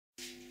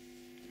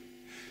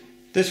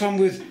This one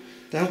with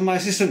the help of my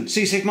assistant,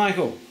 Seasick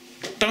Michael.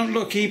 Don't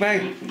look,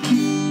 eBay.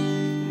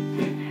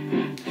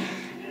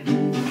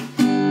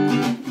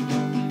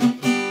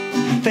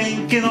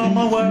 Thinking all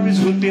my worries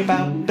would be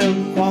about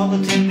build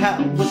quality.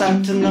 How was I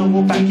to know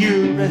about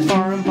US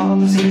foreign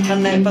policy? I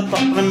never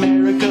thought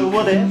America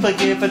would ever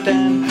give a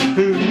damn.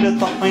 Who'd have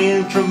thought my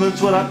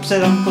instruments would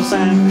upset Uncle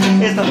Sam?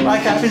 It's not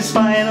like I've been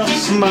spying or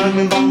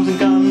smuggling bombs and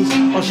guns,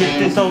 or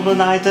shipping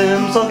stolen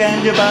items or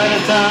ganja by the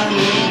ton.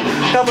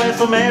 God bless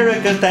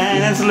America,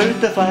 stand and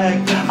salute the flag.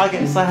 I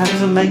guess I have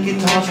to make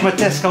it hard for my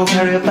Tesco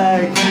carrier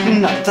bag.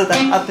 Not to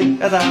that, I think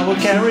that I will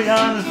carry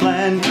on as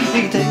planned. You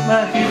can take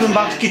my Cuban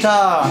box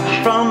guitar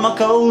from my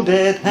cold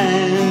dead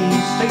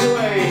hands. Take it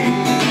away.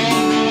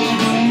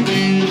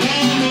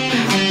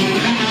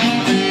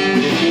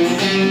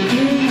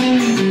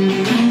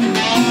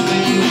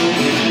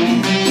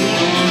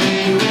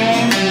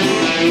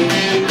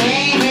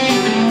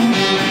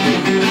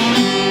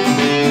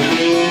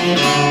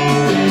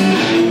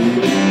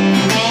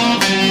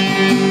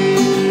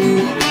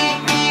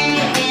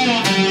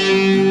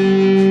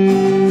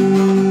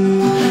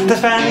 There's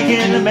panic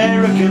in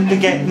America, they're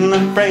getting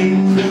afraid.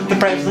 The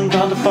president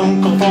got a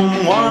phone call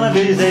from one of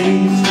his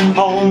aides.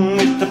 Oh,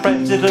 Mr.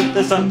 President,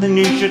 there's something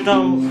you should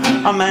know.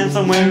 A man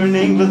somewhere in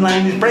England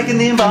land is breaking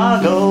the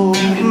embargo,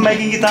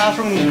 making guitars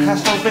from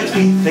Castro's bits.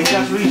 We think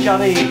that's really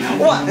shoddy.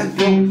 What?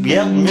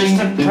 Yeah,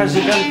 Mr.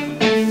 President,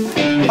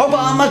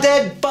 Obama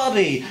dead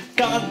body.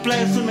 God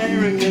bless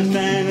America,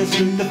 stand and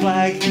salute the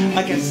flag.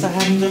 I guess I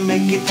have to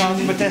make it hard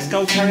for my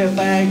Tesco carrier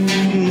bag.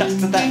 Nuts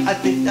to that, I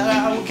think that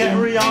I will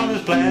carry on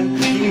as planned.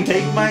 You can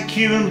take my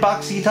Cuban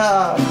box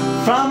guitar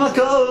from a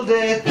cold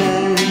dead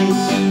hands.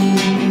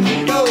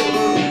 Go!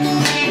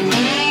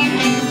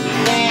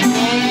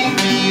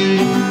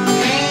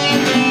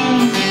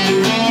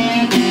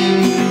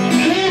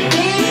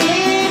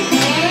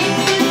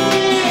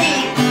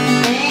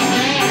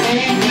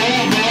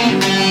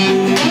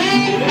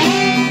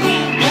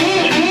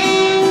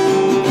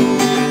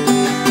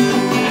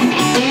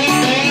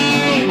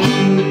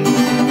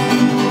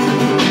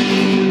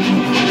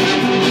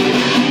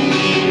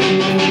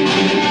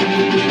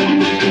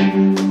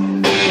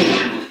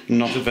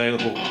 Not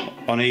available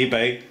on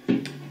eBay,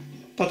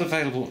 but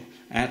available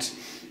at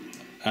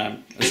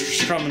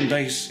Strum and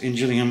Bass in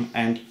Gillingham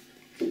and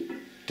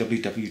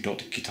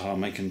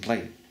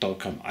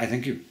www.guitarmakeandplay.com. I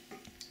think you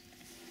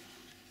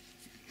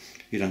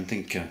don't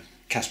think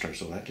Castro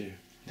saw that, do you?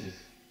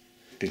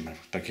 Didn't matter.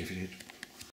 Don't care if you did.